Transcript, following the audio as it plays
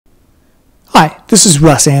Hi, this is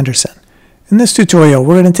Russ Anderson. In this tutorial,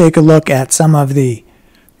 we're going to take a look at some of the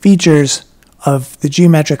features of the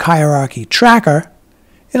geometric hierarchy tracker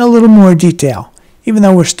in a little more detail, even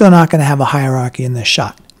though we're still not going to have a hierarchy in this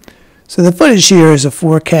shot. So the footage here is a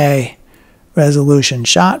 4K resolution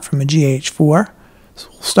shot from a GeoH4. So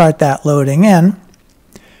we'll start that loading in.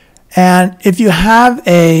 And if you have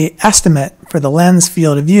an estimate for the lens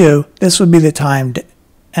field of view, this would be the time to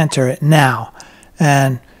enter it now.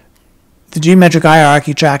 And the geometric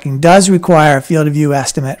hierarchy tracking does require a field of view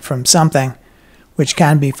estimate from something, which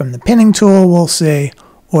can be from the pinning tool, we'll see,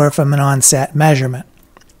 or from an on-set measurement.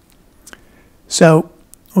 So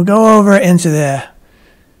we'll go over into the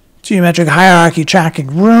geometric hierarchy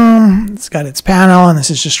tracking room. It's got its panel, and this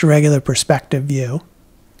is just a regular perspective view.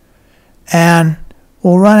 And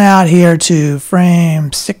we'll run out here to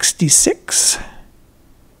frame 66,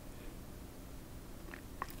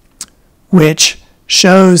 which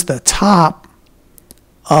shows the top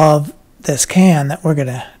of this can that we're going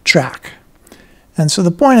to track. And so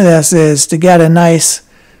the point of this is to get a nice,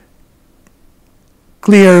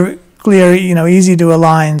 clear, easy to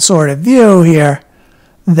align sort of view here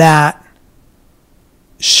that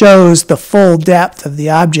shows the full depth of the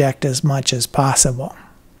object as much as possible.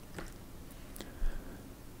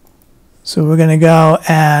 So we're going to go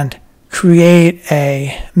and create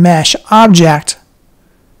a mesh object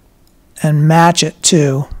and match it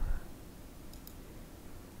to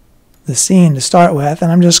the scene to start with.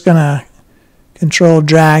 And I'm just going to control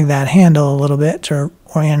drag that handle a little bit to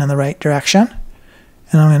orient in the right direction.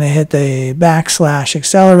 And I'm going to hit the /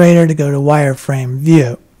 accelerator to go to wireframe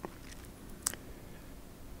view.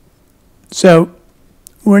 So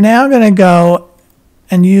we're now going to go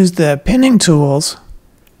and use the pinning tools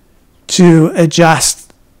to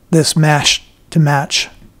adjust this mesh to match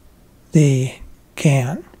the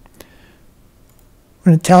can.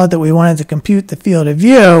 We're going to tell it that we wanted to compute the field of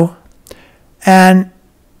view, and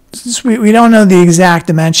since we don't know the exact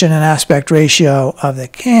dimension and aspect ratio of the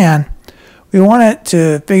can, we want it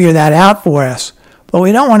to figure that out for us, but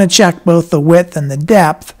we don't want to check both the width and the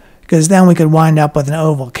depth, because then we could wind up with an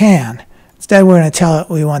oval can. Instead, we're going to tell it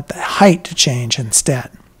we want the height to change instead.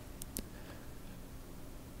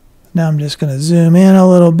 Now I'm just going to zoom in a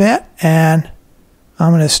little bit, and I'm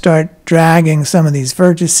going to start dragging some of these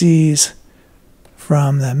vertices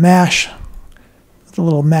from the mesh. With a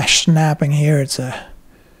little mesh snapping here, it's a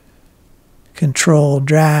control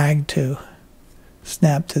drag to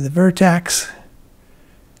snap to the vertex.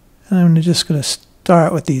 And I'm just going to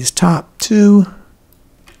start with these top two.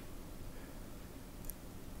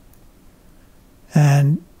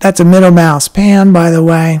 And that's a middle mouse pan, by the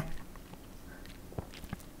way.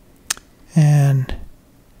 And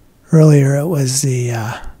earlier it was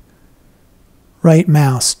the right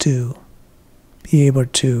mouse to be able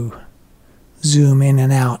to zoom in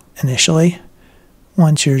and out initially.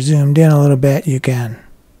 Once you're zoomed in a little bit, you can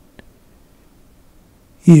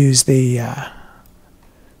use the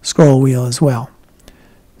scroll wheel as well.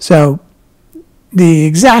 So the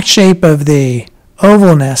exact shape of the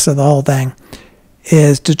ovalness of the whole thing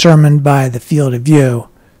is determined by the field of view.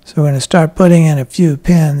 So we're going to start putting in a few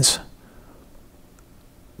pins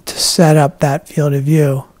to set up that field of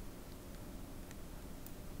view.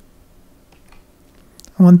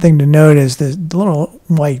 One thing to note is the little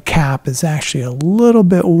white cap is actually a little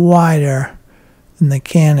bit wider than the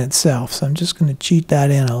can itself. So I'm just going to cheat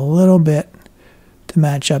that in a little bit to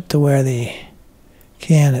match up to where the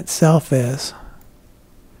can itself is.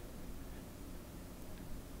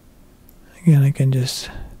 Again, I can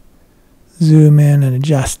just zoom in and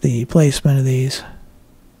adjust the placement of these.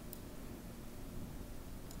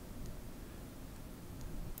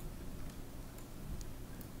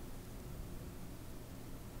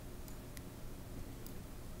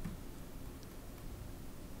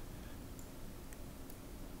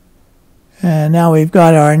 And now we've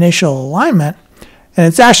got our initial alignment, and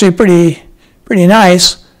it's actually pretty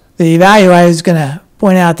nice. The value I was going to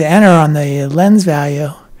point out to enter on the lens value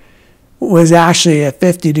was actually a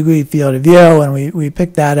 50-degree field of view, and we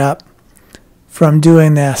picked that up from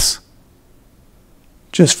doing this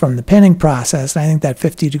just from the pinning process. And I think that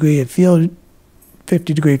 50-degree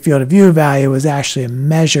field of view value was actually a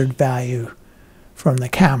measured value from the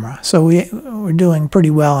camera. So we're doing pretty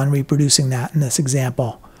well in reproducing that in this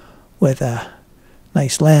example, with a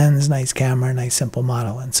nice lens, nice camera, nice simple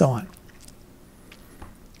model, and so on.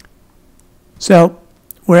 So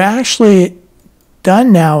we're actually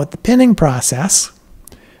done now with the pinning process,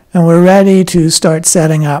 and we're ready to start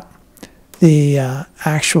setting up the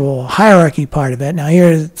actual hierarchy part of it. Now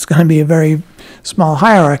here it's going to be a very small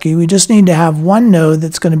hierarchy. We just need to have one node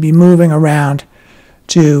that's going to be moving around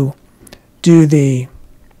to do the,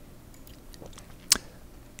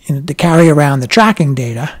 to carry around the tracking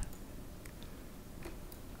data.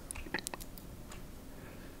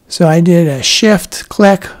 So I did a shift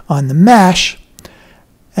click on the mesh,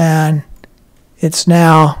 and it's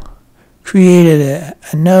now created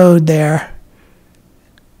a node there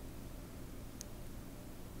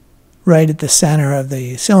right at the center of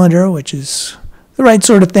the cylinder, which is the right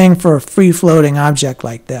sort of thing for a free-floating object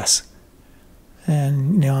like this.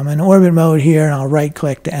 And I'm in orbit mode here, and I'll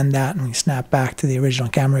right-click to end that, and we snap back to the original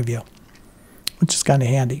camera view, which is kind of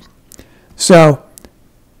handy. So,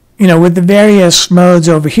 with the various modes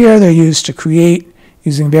over here, they're used to create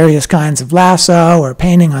using various kinds of lasso or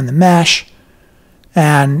painting on the mesh,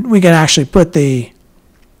 and we can actually put the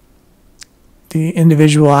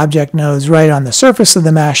individual object nodes right on the surface of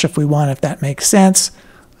the mesh if we want, if that makes sense.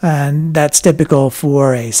 And that's typical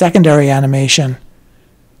for a secondary animation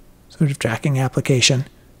sort of tracking application.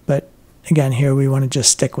 But again, here we want to just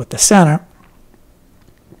stick with the center.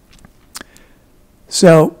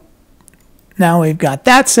 So now we've got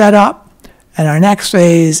that set up, and our next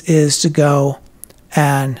phase is to go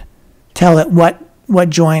and tell it what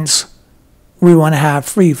joints we want to have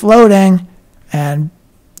free floating. And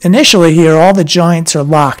initially here, all the joints are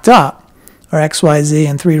locked up, or X, Y, Z,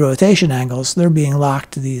 and 3 rotation angles. They're being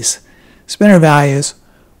locked to these spinner values,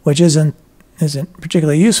 which isn't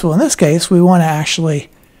particularly useful in this case. We want to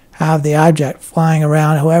actually have the object flying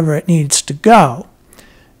around however it needs to go.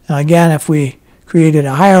 Now again, if we created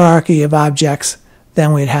a hierarchy of objects,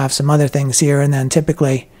 then we'd have some other things here, and then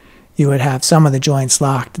typically you would have some of the joints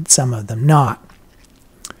locked and some of them not.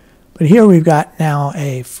 But here we've got now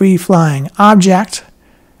a free-flying object,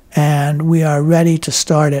 and we are ready to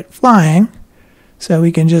start it flying. So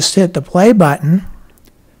we can just hit the play button,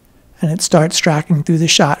 and it starts tracking through the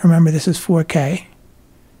shot. Remember, this is 4K.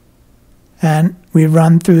 And we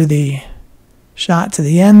run through the shot to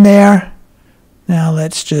the end there. Now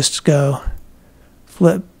let's just go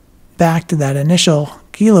flip back to that initial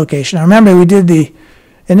key location. Now remember, we did the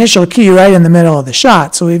initial key right in the middle of the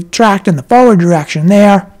shot. So we've tracked in the forward direction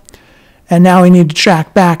there. And now we need to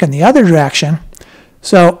track back in the other direction.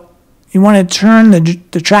 So you want to turn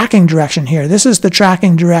the tracking direction here. This is the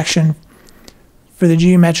tracking direction for the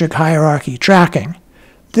geometric hierarchy tracking.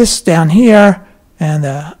 This down here and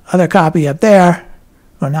the other copy up there,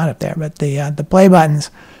 or not up there, but the play buttons,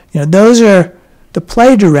 those are the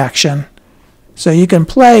play direction. So you can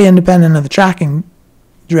play independent of the tracking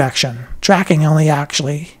direction. Tracking only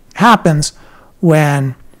actually happens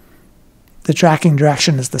when the tracking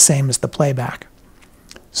direction is the same as the playback.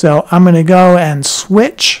 So I'm going to go and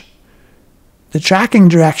switch the tracking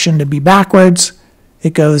direction to be backwards.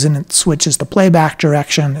 It goes and it switches the playback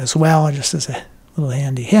direction as well, just as a little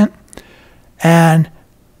handy hint. And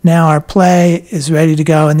now our play is ready to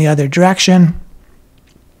go in the other direction.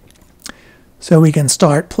 So we can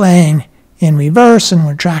start playing in reverse, and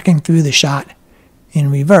we're tracking through the shot in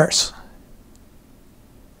reverse.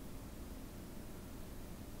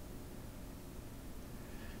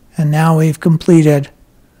 And now we've completed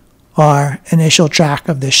our initial track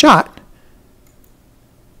of the shot.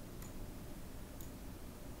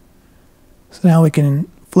 So now we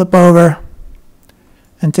can flip over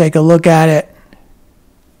and take a look at it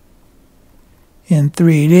in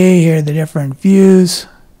 3D. Here are the different views.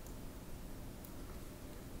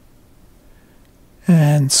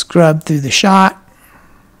 And scrub through the shot.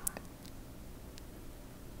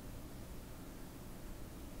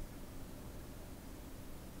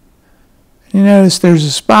 You notice there's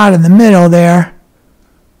a spot in the middle there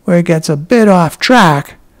where it gets a bit off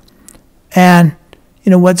track. And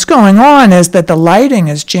what's going on is that the lighting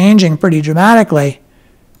is changing pretty dramatically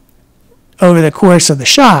over the course of the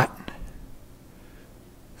shot.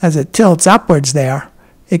 As it tilts upwards there,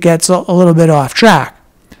 it gets a little bit off track.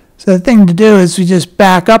 So the thing to do is we just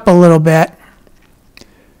back up a little bit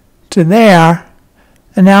to there,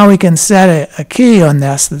 and now we can set a key on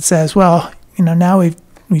this that says, well, now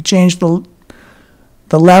we changed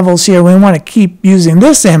the levels here. We want to keep using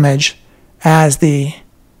this image as the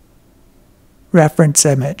reference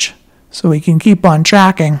image. So we can keep on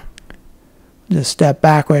tracking. Just step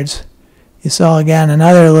backwards. You saw again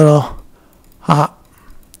another little hop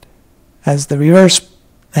as the reverse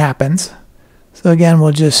happens. So again,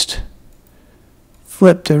 we'll just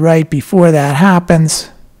flip to right before that happens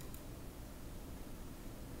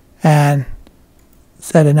and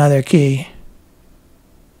set another key.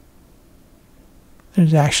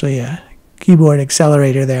 There's actually a keyboard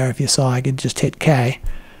accelerator there. If you saw, I could just hit K.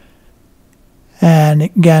 And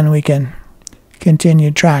again, we can continue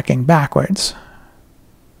tracking backwards.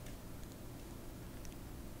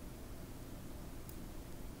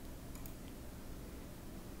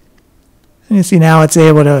 And you see now it's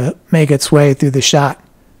able to make its way through the shot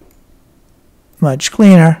much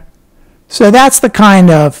cleaner. So that's the kind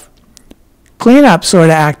of cleanup sort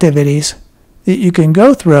of activities that you can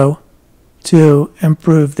go through to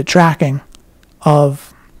improve the tracking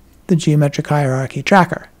of the geometric hierarchy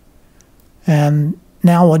tracker. And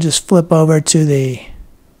now we'll just flip over to the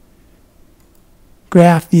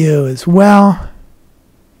graph view as well.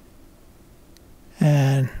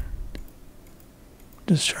 And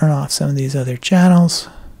just turn off some of these other channels.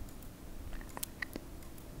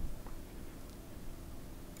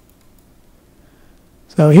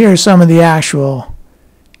 So here's some of the actual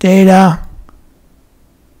data.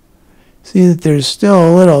 See that there's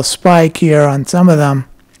still a little spike here on some of them.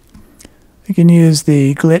 We can use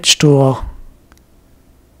the glitch tool.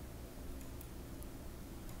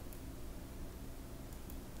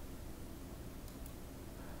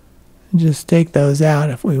 And just take those out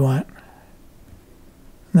if we want.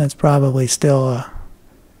 And that's probably still a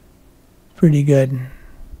pretty good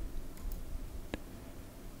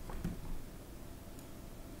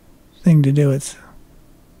thing to do. It's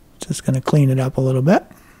just going to clean it up a little bit.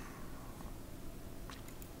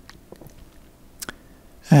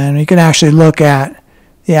 And we can actually look at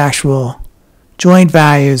the actual joint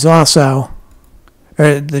values also,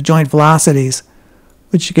 or the joint velocities,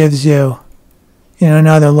 which gives you,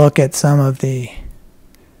 another look at some of the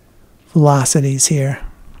velocities here.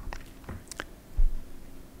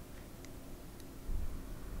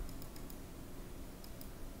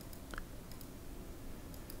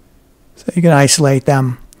 So you can isolate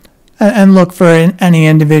them and look for any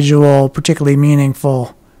individual particularly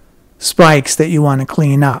meaningful spikes that you want to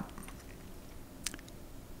clean up.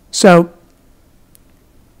 So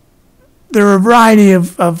there are a variety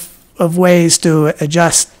of ways to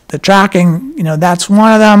adjust the tracking. That's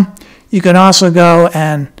one of them. You can also go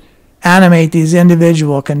and animate these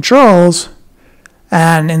individual controls,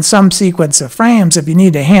 and in some sequence of frames, if you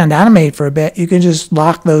need to hand animate for a bit, you can just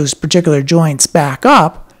lock those particular joints back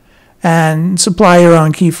up and supply your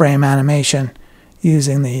own keyframe animation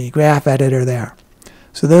using the graph editor there.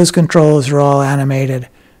 So those controls are all animated.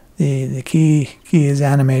 The key is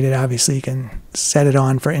animated. Obviously, you can set it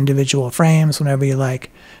on for individual frames whenever you like.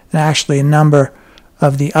 And actually, a number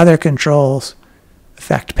of the other controls,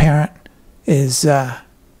 effect parent, is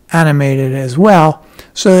animated as well,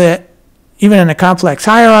 so that even in a complex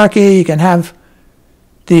hierarchy, you can have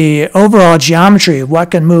the overall geometry of what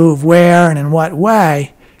can move where and in what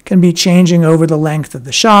way can be changing over the length of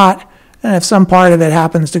the shot. And if some part of it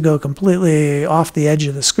happens to go completely off the edge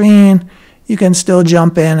of the screen, you can still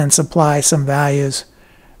jump in and supply some values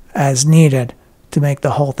as needed to make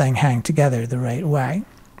the whole thing hang together the right way.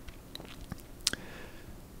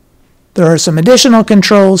 There are some additional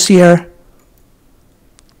controls here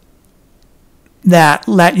that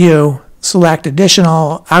let you select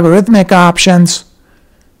additional algorithmic options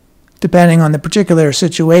depending on the particular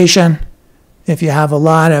situation. If you have a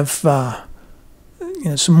lot of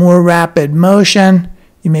some more rapid motion,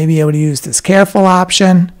 you may be able to use this careful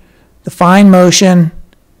option. The fine motion,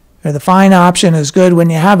 or the fine option, is good when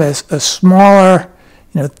you have a smaller,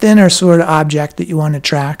 thinner sort of object that you want to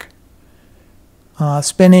track.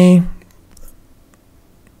 Spinny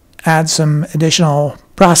adds some additional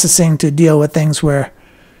processing to deal with things where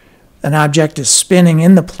an object is spinning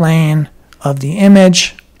in the plane of the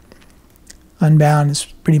image. Unbound is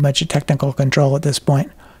pretty much a technical control at this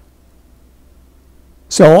point.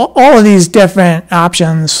 So all of these different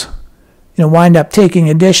options, wind up taking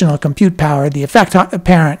additional compute power. The effect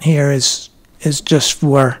parent here is just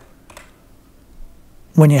for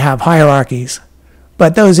when you have hierarchies.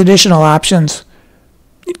 But those additional options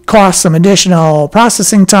cost some additional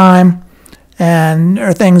processing time and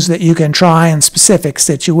are things that you can try in specific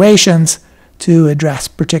situations to address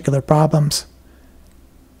particular problems.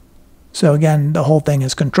 So again, the whole thing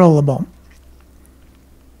is controllable.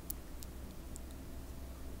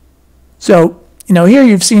 So, here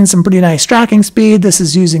you've seen some pretty nice tracking speed. This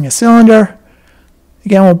is using a cylinder.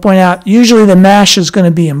 Again, we'll point out, usually the mesh is going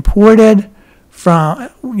to be imported from,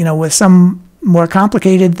 with some more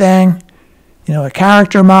complicated thing, a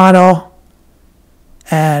character model,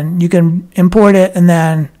 and you can import it and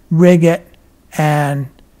then rig it and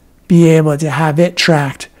be able to have it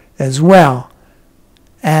tracked as well.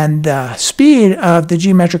 And the speed of the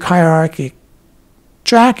geometric hierarchy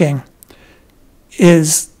tracking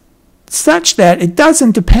is such that it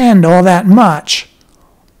doesn't depend all that much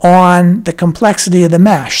on the complexity of the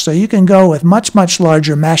mesh. So you can go with much, much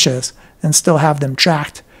larger meshes and still have them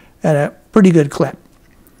tracked at a pretty good clip.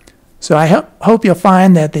 So I hope you'll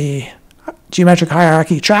find that the geometric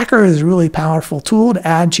hierarchy tracker is a really powerful tool to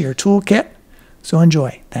add to your toolkit. So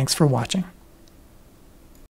enjoy. Thanks for watching.